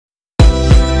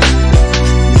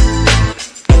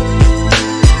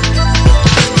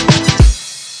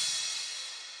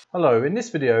Hello, in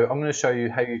this video I'm going to show you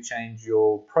how you change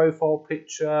your profile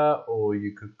picture, or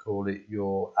you could call it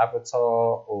your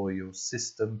avatar or your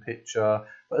system picture,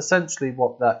 but essentially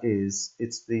what that is,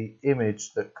 it's the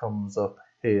image that comes up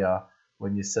here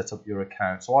when you set up your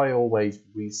account. So I always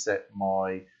reset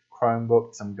my Chromebook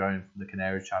because I'm going from the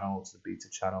Canary channel to the beta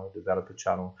channel, developer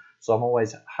channel, so I'm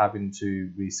always having to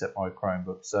reset my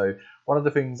Chromebook. So one of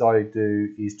the things I do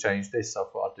is change this. So I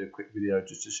thought I'd do a quick video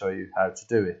just to show you how to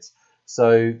do it.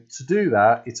 So to do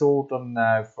that, it's all done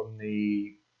now from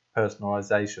the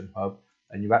personalization hub,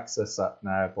 and you access that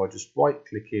now by just right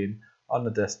clicking on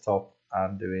the desktop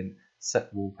and doing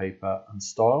set wallpaper and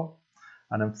style.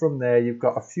 And then from there, you've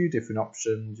got a few different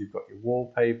options. You've got your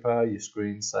wallpaper, your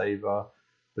screensaver,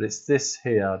 but it's this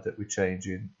here that we're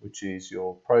changing, which is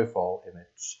your profile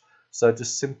image. So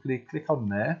just simply click on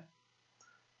there.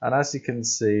 And as you can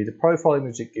see, the profile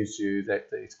image it gives you,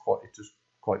 it's just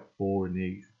quite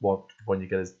boring when you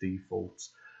get as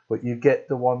defaults, but you get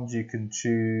the ones you can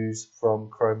choose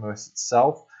from ChromeOS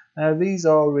itself. Now these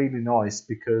are really nice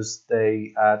because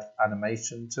they add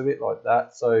animation to it like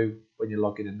that. So when you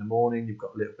log in the morning, you've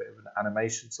got a little bit of an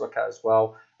animation to look at as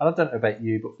well. And I don't know about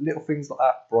you, but little things like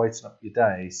that brighten up your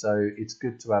day. So it's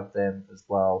good to have them as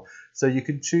well. So you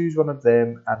can choose one of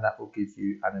them and that will give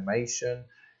you animation.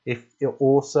 If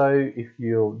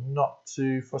you're not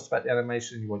too fussed about the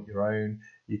animation, you want your own,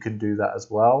 you can do that as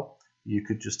well. You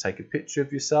could just take a picture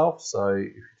of yourself. So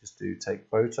if you just do take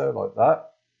photo like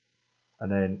that,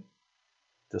 and then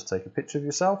just take a picture of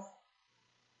yourself,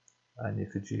 and you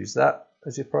could use that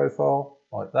as your profile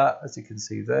like that, as you can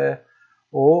see there.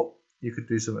 Or you could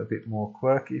do something a bit more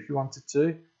quirky if you wanted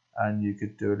to, and you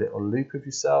could do a little loop of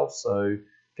yourself. So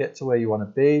get to where you want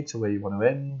to be, to where you want to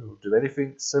end, or do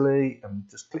anything silly, and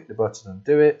just click the button and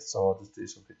do it. So I'll just do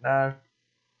something now.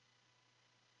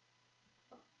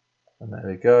 And there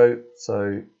we go.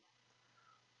 So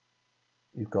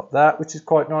you've got that, which is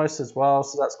quite nice as well.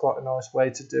 So that's quite a nice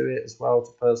way to do it as well,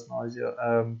 to personalize your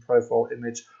profile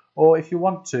image. Or if you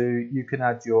want to, you can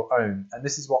add your own. And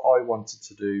this is what I wanted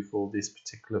to do for this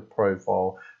particular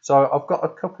profile. So I've got a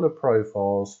couple of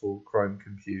profiles for Chrome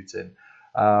Computing.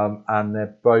 And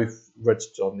they're both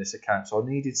registered on this account, so I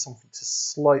needed something to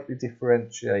slightly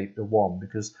differentiate the one,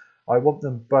 because I want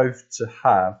them both to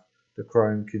have the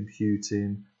Chrome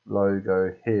Computing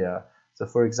logo here. So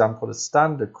for example, the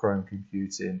standard Chrome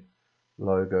Computing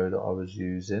logo that I was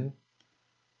using,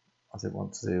 I didn't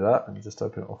want to do that. Let me just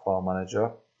open up my file manager.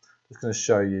 I'm just going to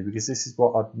show you, because this is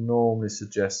what I'd normally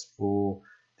suggest for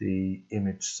the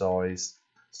image size.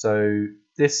 So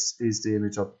this is the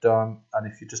image I've done, and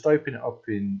if you just open it up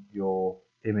in your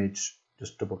image,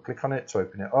 just double click on it to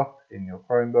open it up in your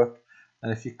Chromebook,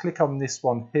 and if you click on this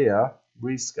one here,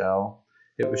 rescale,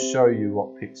 it will show you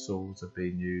what pixels have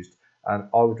been used, and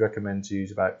I would recommend to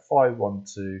use about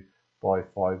 512 by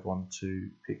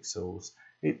 512 pixels.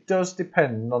 It does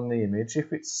depend on the image.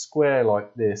 If it's square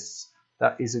like this,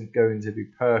 that isn't going to be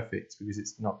perfect because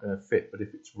it's not going to fit, but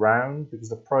if it's round, because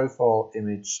the profile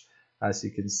image, as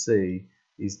you can see,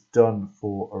 is done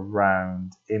for a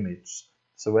round image.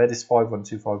 So where this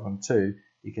 512, 512,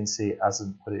 you can see it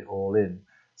hasn't put it all in.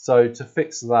 So to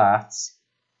fix that,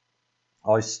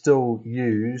 I still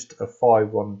used a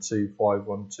 512,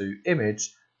 512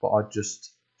 image, but I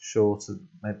just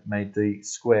made the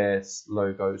square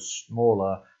logo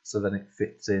smaller so then it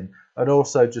fits in. And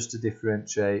also just to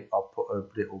differentiate, I'll put a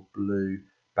little blue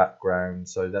background.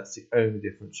 So that's the only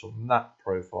difference from that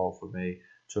profile for me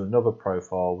to another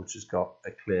profile which has got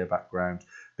a clear background,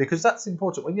 because that's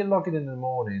important when you're logging in the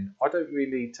morning. I don't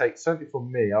really take, certainly for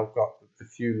me, I've got a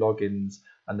few logins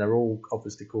and they're all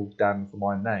obviously called Dan for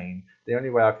my name. The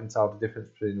only way I can tell the difference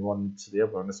between one to the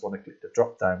other, unless when I click the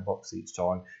drop down box each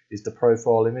time, is the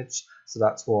profile image. So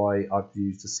that's why I've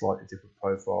used a slightly different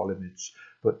profile image.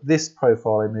 But this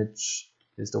profile image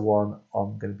is the one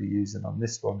I'm going to be using on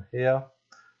this one here.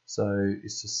 So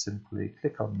it's just simply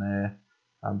click on there.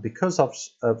 And because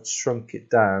I've shrunk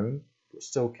it down, but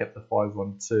still kept the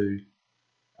 512,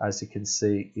 as you can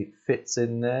see, it fits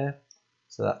in there.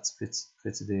 So that's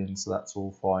fitted in, so that's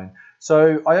all fine.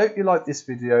 So I hope you liked this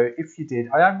video. If you did,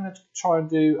 I am going to try and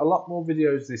do a lot more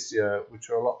videos this year,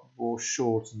 which are a lot more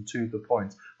short and to the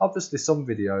point. Obviously, some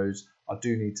videos I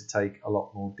do need to take a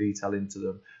lot more detail into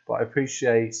them, but I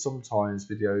appreciate sometimes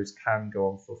videos can go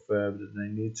on for further than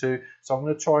they need to. So I'm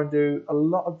going to try and do a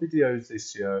lot of videos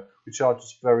this year, which are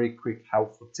just very quick,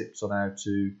 helpful tips on how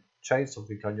to change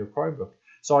something on your Chromebook.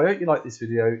 So I hope you liked this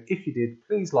video. If you did,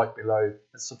 please like below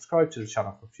and subscribe to the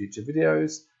channel for future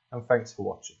videos. And thanks for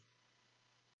watching.